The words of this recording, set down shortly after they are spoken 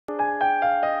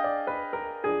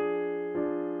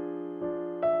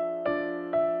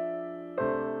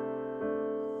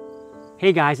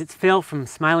Hey guys, it's Phil from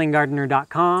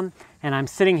smilinggardener.com, and I'm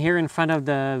sitting here in front of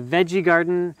the veggie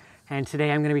garden, and today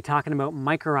I'm going to be talking about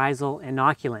Mycorrhizal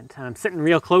Inoculant. And I'm sitting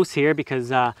real close here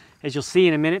because as you'll see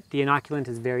in a minute, the inoculant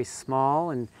is very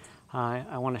small, and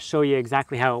I want to show you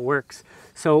exactly how it works.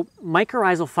 So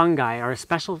mycorrhizal fungi are a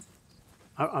special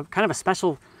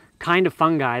kind of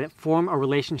fungi that form a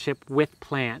relationship with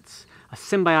plants, a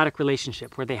symbiotic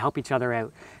relationship where they help each other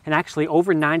out. And actually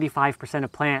over 95%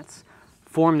 of plants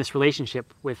form this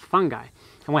relationship with fungi.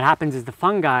 And what happens is the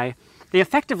fungi,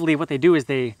 what they do is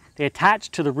they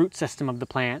attach to the root system of the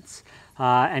plants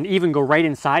and even go right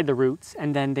inside the roots,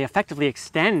 and then they effectively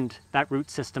extend that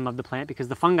root system of the plant because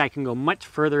the fungi can go much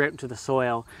further out into the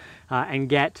soil and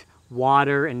get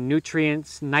water and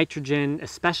nutrients, nitrogen,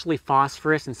 especially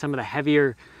phosphorus, and some of the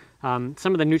heavier, some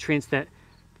of the nutrients that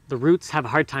the roots have a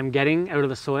hard time getting out of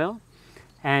the soil.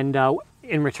 And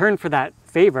in return for that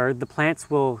favor, the plants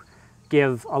will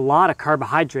give a lot of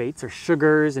carbohydrates or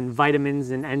sugars and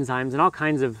vitamins and enzymes and all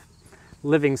kinds of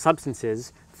living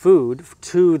substances, food,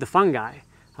 to the fungi.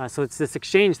 So it's this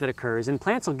exchange that occurs, and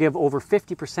plants will give over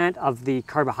 50% of the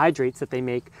carbohydrates that they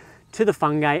make to the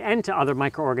fungi and to other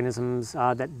microorganisms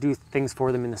that do things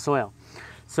for them in the soil.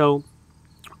 So,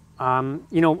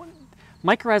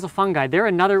 mycorrhizal fungi, they're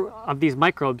another of these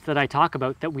microbes that I talk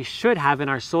about that we should have in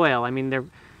our soil. I mean, they're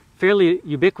fairly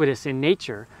ubiquitous in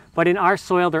nature, but in our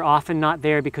soil they're often not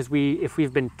there because if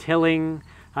we've been tilling,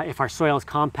 if our soil is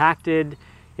compacted,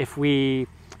 if we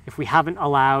haven't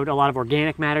allowed a lot of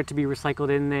organic matter to be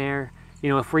recycled in there,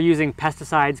 if we're using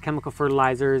pesticides, chemical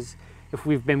fertilizers, if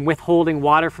we've been withholding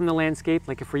water from the landscape,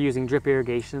 like if we're using drip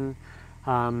irrigation,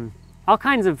 all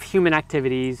kinds of human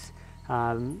activities,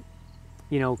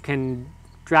 can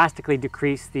drastically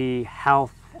decrease the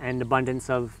health and abundance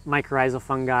of mycorrhizal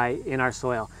fungi in our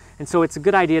soil. And so it's a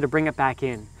good idea to bring it back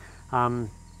in.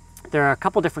 There are a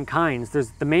couple different kinds.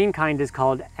 The main kind is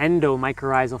called Endo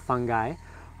mycorrhizal fungi,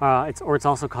 it's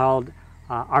also called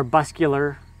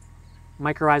arbuscular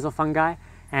mycorrhizal fungi,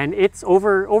 and it's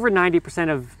over 90%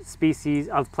 of species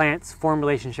of plants form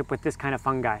relationship with this kind of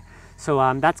fungi.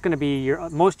 So that's going to be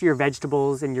most of your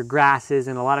vegetables and your grasses,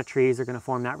 and a lot of trees are going to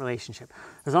form that relationship.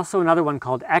 There's also another one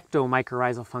called Ecto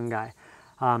mycorrhizal fungi.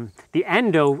 The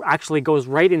endo actually goes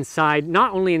right inside,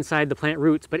 not only inside the plant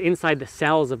roots, but inside the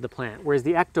cells of the plant, whereas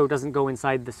the ecto doesn't go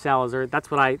inside the cells, or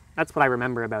that's what I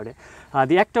remember about it.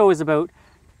 The ecto is about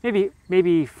maybe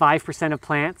 5% of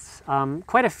plants,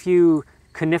 quite a few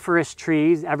coniferous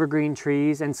trees, evergreen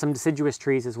trees, and some deciduous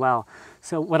trees as well.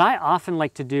 So what I often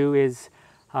like to do is,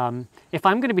 if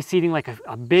I'm going to be seeding like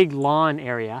a big lawn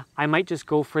area, I might just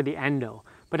go for the endo.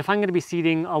 But if I'm going to be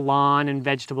seeding a lawn and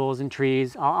vegetables and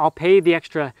trees, I'll pay the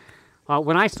extra.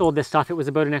 When I sold this stuff, it was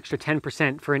about an extra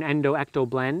 10% for an endo-ecto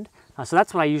blend. So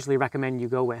that's what I usually recommend you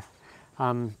go with.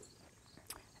 And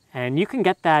you can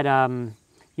get that,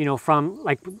 from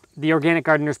like the Organic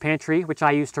Gardener's Pantry, which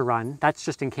I used to run. That's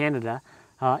just in Canada.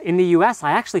 In the US,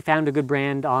 I actually found a good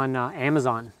brand on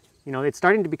Amazon. It's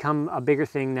starting to become a bigger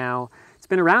thing now. It's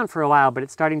been around for a while, but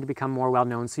it's starting to become more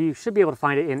well-known. So you should be able to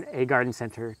find it in a garden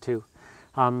center too.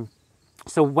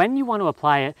 So when you want to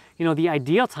apply it, the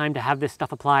ideal time to have this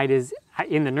stuff applied is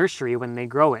in the nursery when they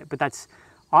grow it, but that's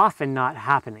often not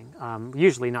happening,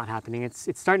 usually not happening.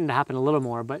 It's starting to happen a little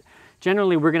more, but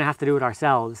generally we're going to have to do it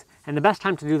ourselves. And the best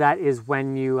time to do that is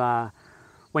when you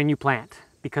plant,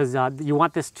 because you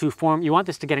want this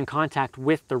to get in contact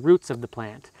with the roots of the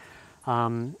plant.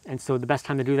 And so the best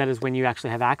time to do that is when you actually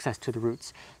have access to the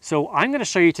roots. So I'm going to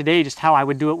show you today just how I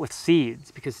would do it with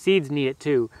seeds, because seeds need it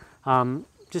too.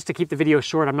 Just to keep the video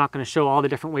short, I'm not going to show all the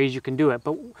different ways you can do it,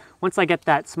 but once I get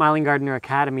that Smiling Gardener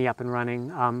Academy up and running,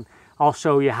 I'll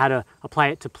show you how to apply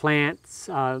it to plants,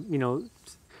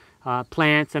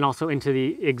 plants, and also into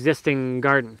the existing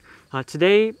garden.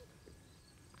 Today,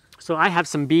 so I have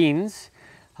some beans.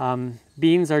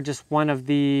 Beans are just one of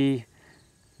the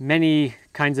many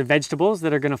kinds of vegetables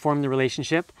that are going to form the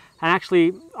relationship, and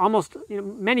actually almost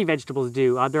many vegetables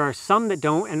do. There are some that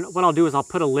don't, and what I'll do is I'll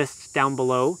put a list down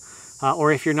below,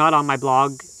 or if you're not on my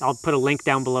blog, I'll put a link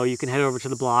down below. You can head over to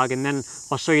the blog, and then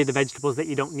I'll show you the vegetables that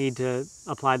you don't need to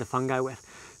apply the fungi with.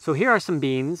 So here are some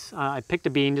beans. I picked a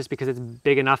bean just because it's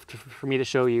big enough for me to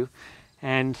show you,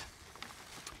 and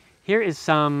here is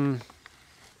some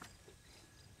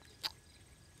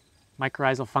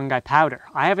mycorrhizal fungi powder.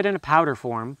 I have it in a powder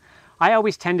form. I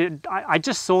always I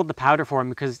just sold the powder form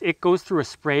because it goes through a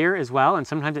sprayer as well, and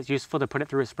sometimes it's useful to put it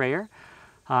through a sprayer.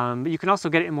 But you can also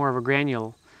get it in more of a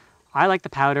granule. I like the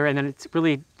powder, and then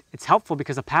it's helpful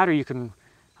because a powder you can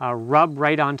rub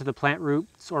right onto the plant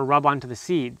roots or rub onto the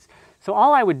seeds. So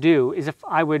all I would do is if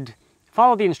I would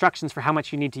follow the instructions for how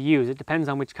much you need to use. It depends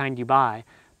on which kind you buy.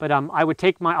 But I would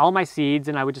take all my seeds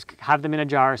and I would just have them in a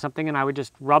jar or something, and I would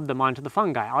just rub them onto the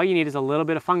fungi. All you need is a little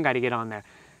bit of fungi to get on there.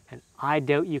 And I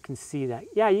doubt you can see that.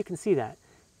 Yeah, you can see that.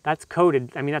 That's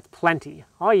coated. I mean, that's plenty.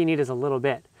 All you need is a little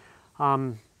bit.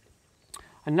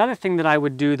 Another thing that I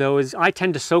would do though is I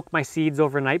tend to soak my seeds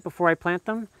overnight before I plant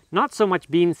them. Not so much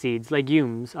bean seeds,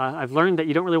 legumes. I've learned that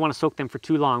you don't really want to soak them for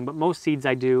too long, but most seeds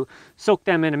I do soak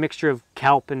them in a mixture of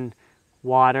kelp and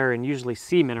water and usually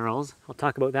sea minerals. I'll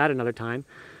talk about that another time.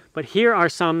 But here are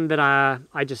some that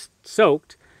I just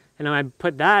soaked, and I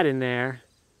put that in there.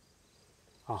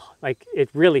 Oh, like it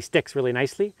really sticks really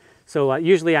nicely. So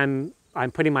usually I'm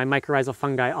putting my mycorrhizal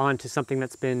fungi onto something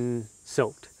that's been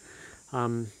soaked.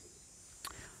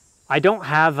 I don't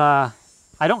have a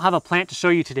plant to show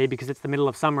you today because it's the middle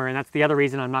of summer, and that's the other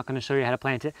reason I'm not going to show you how to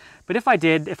plant it. But if I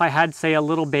did, if I had, say, a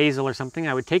little basil or something,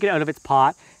 I would take it out of its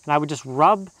pot and I would just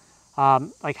rub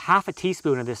like half a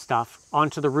teaspoon of this stuff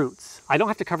onto the roots. I don't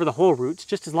have to cover the whole roots,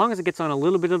 just as long as it gets on a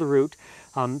little bit of the root.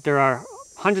 There are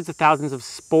hundreds of thousands of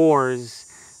spores,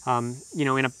 you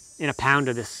know, in a pound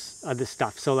of this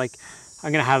stuff. So like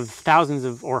I'm going to have thousands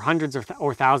of or hundreds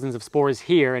or thousands of spores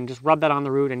here, and just rub that on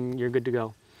the root and you're good to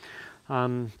go.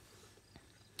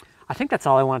 I think that's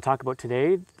all I want to talk about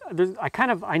today.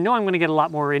 I know I'm going to get a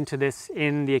lot more into this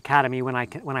in the academy when I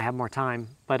have more time,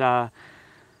 but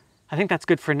I think that's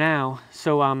good for now.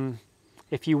 So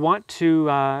if you want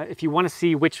to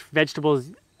see which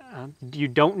vegetables you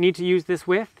don't need to use this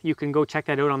with, you can go check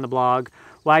that out on the blog.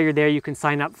 While you're there, you can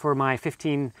sign up for my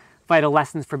 15 vital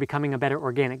lessons for becoming a better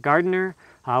organic gardener,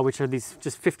 which are these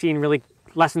just 15 really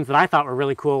lessons that I thought were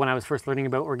really cool when I was first learning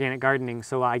about organic gardening.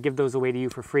 So I give those away to you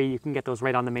for free. You can get those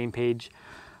right on the main page.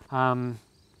 And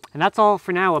that's all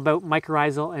for now about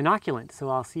mycorrhizal inoculant. So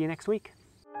I'll see you next week.